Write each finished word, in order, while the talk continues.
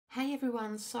Hi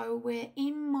everyone, so we're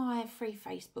in my free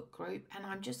Facebook group and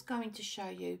I'm just going to show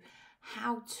you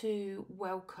how to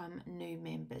welcome new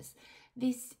members.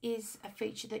 This is a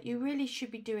feature that you really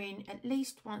should be doing at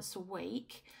least once a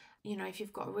week. You know, if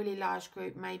you've got a really large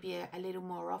group, maybe a little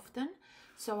more often.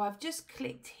 So I've just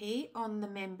clicked here on the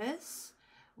members,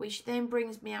 which then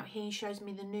brings me out here and shows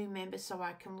me the new members so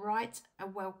I can write a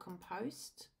welcome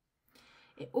post.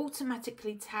 It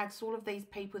automatically tags all of these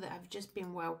people that have just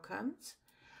been welcomed.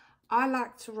 I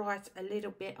like to write a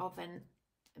little bit of a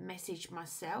message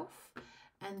myself,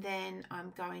 and then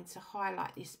I'm going to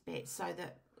highlight this bit so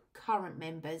that current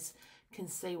members can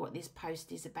see what this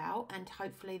post is about and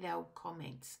hopefully they'll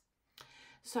comment.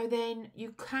 So then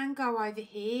you can go over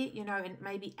here, you know, and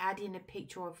maybe add in a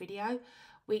picture or video,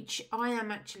 which I am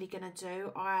actually going to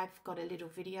do. I've got a little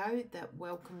video that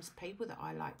welcomes people that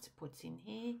I like to put in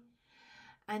here.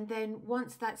 And then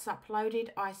once that's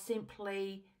uploaded, I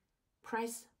simply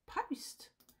press post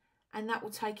and that will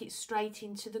take it straight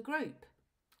into the group,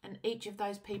 and each of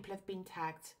those people have been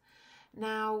tagged.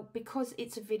 Now, because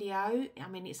it's a video, I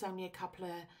mean, it's only a couple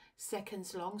of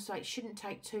seconds long, so it shouldn't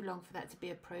take too long for that to be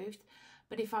approved.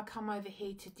 But if I come over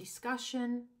here to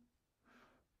discussion,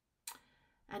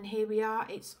 and here we are,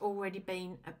 it's already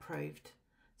been approved.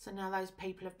 So now those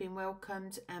people have been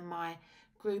welcomed, and my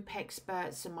group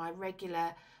experts and my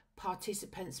regular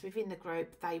participants within the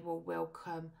group, they will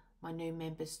welcome my new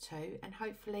members too, and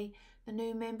hopefully the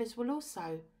new members will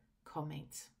also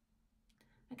comment.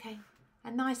 Okay, a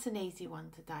nice and easy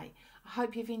one today. I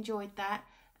hope you've enjoyed that,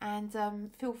 and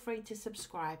feel free to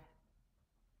subscribe.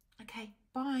 Okay,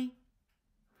 bye.